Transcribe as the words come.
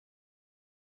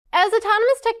As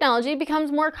autonomous technology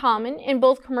becomes more common in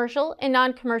both commercial and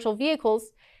non-commercial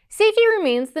vehicles, safety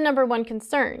remains the #1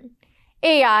 concern.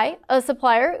 AEye, a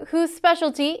supplier whose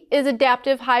specialty is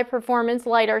adaptive high-performance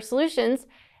lidar solutions,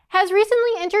 has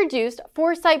recently introduced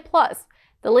 4Sight Plus,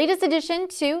 the latest addition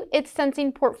to its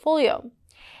sensing portfolio.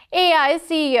 AEye's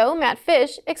CEO Matt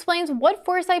Fish explains what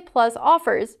 4Sight Plus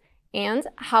offers and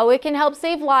how it can help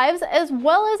save lives as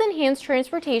well as enhance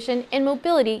transportation and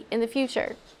mobility in the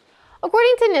future.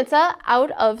 According to NHTSA, out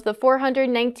of the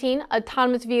 419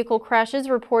 autonomous vehicle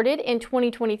crashes reported in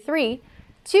 2023,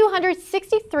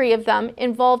 263 of them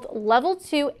involved Level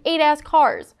 2 ADAS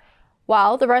cars,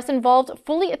 while the rest involved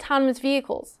fully autonomous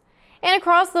vehicles. And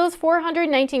across those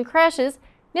 419 crashes,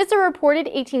 NHTSA reported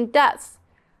 18 deaths.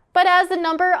 But as the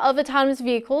number of autonomous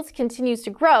vehicles continues to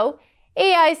grow,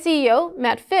 AEye CEO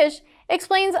Matt Fish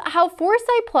explains how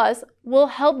 4Sight Plus will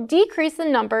help decrease the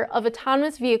number of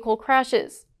autonomous vehicle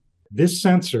crashes. This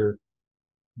sensor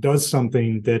does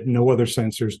something that no other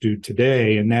sensors do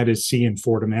today, and that is see in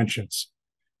 4 dimensions.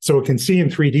 So it can see in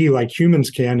 3D like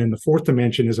humans can, and the 4th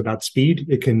dimension is about speed.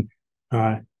 It can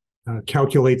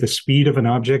calculate the speed of an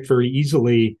object very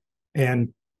easily,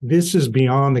 and this is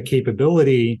beyond the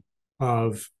capability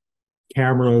of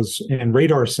cameras and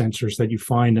radar sensors that you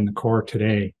find in the car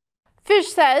today. Fish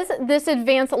says this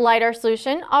advanced LiDAR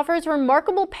solution offers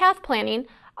remarkable path planning,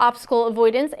 obstacle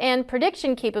avoidance, and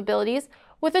prediction capabilities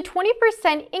with a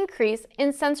 20% increase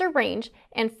in sensor range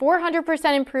and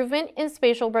 400% improvement in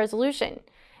spatial resolution,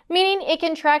 meaning it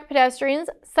can track pedestrians,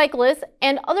 cyclists,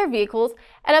 and other vehicles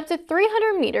at up to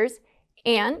 300 meters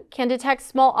and can detect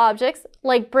small objects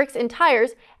like bricks and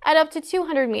tires at up to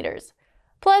 200 meters.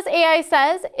 Plus, AEye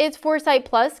says its 4Sight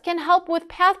Plus can help with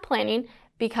path planning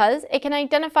because it can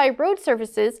identify road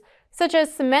surfaces such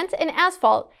as cement and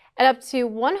asphalt at up to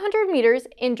 100 meters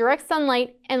in direct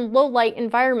sunlight and low light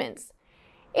environments.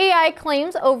 AEye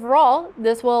claims overall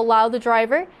this will allow the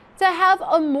driver to have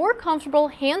a more comfortable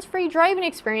hands-free driving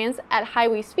experience at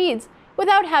highway speeds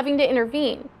without having to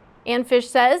intervene. And Fish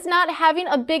says not having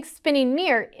a big spinning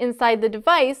mirror inside the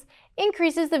device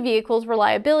increases the vehicle's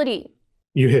reliability.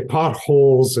 You hit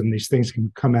potholes and these things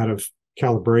can come out of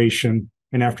calibration,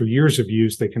 and after years of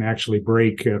use they can actually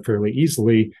break fairly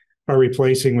easily by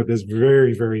replacing with this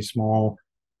very, very small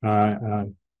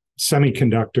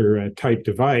semiconductor type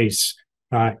device.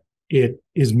 It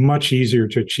is much easier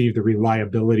to achieve the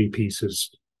reliability pieces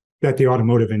that the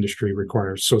automotive industry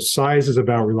requires. So size is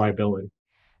about reliability.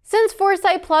 Since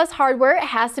 4Sight Plus hardware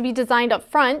has to be designed up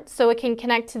front so it can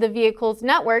connect to the vehicle's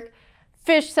network,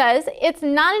 Fish says it's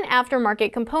not an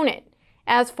aftermarket component.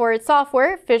 As for its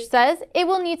software, Fish says it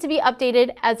will need to be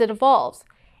updated as it evolves.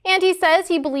 And he says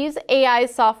he believes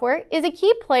AEye's software is a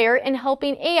key player in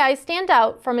helping AEye stand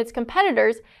out from its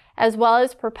competitors as well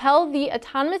as propel the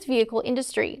autonomous vehicle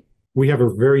industry. We have a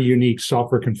very unique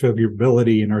software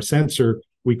configurability in our sensor.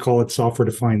 We call it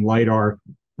software-defined LiDAR.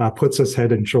 Puts us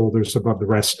head and shoulders above the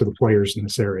rest of the players in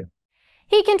this area.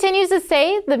 He continues to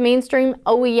say the mainstream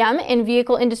OEM and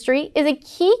vehicle industry is a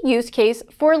key use case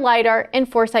for LiDAR and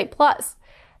 4Sight Plus.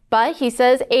 But he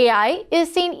says AEye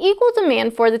is seeing equal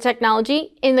demand for the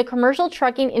technology in the commercial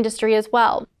trucking industry as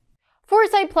well.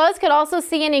 4Sight Plus could also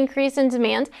see an increase in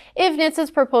demand if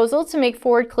NHTSA's proposal to make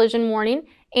forward collision warning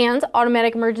and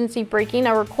automatic emergency braking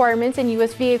a requirement in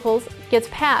U.S. vehicles gets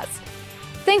passed.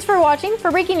 Thanks for watching.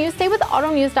 For breaking news, stay with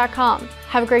autonews.com.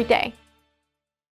 Have a great day.